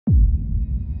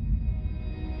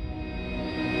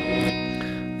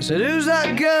I said, who's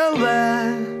that girl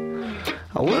there?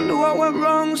 I wonder what went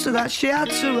wrong so that she had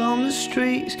to roam the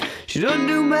streets. She doesn't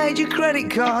do major credit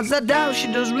cards, I doubt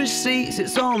she does receipts.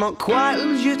 It's all not quite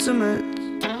legitimate.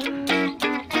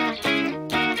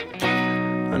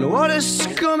 And what a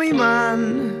scummy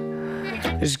man.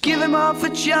 Just give him half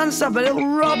a chance, I bet he'll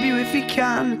rob you if he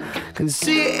can. Can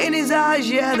see it in his eyes,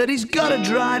 yeah, that he's got a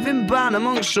driving ban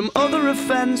amongst some other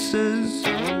offences.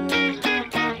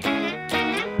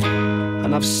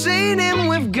 And I've seen him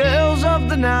with girls of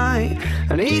the night,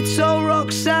 and he told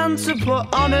Roxanne to put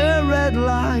on her red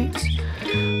light.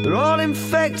 They're all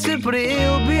infected, but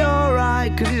he'll be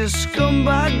alright, 'cause he's a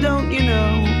scumbag, don't you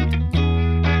know?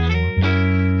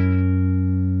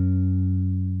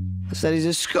 I said he's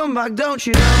a scumbag, don't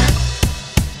you know?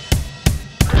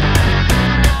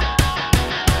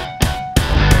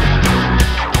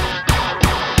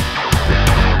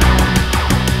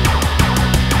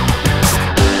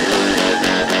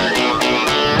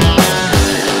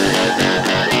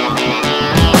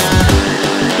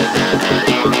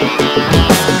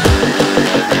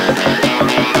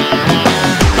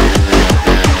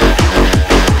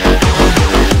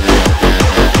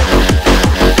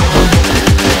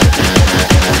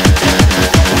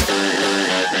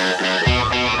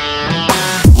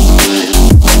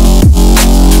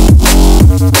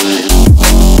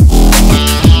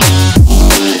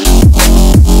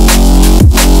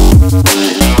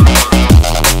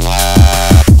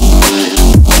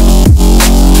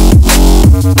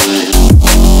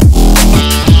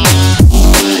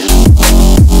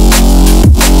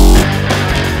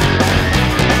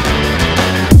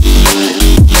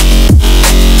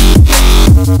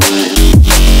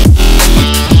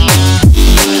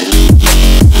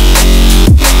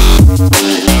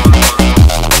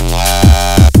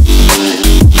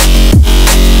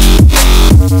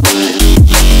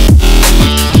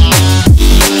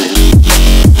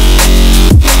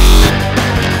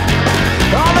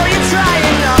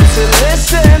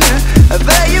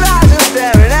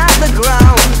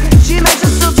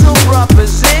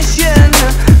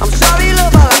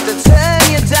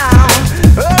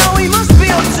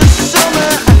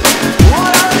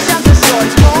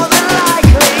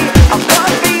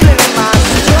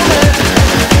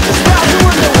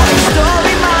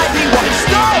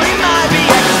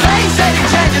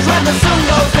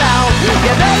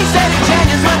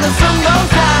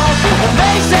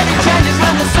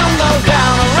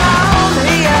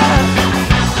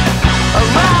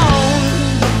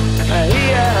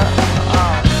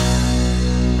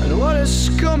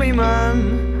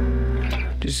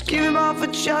 Just give him half a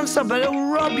chance, I bet he'll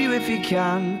rob you if he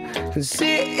can. Can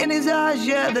see it in his eyes,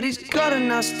 yeah, that he's got a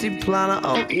nasty plan. I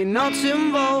hope you're not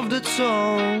involved at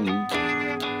all.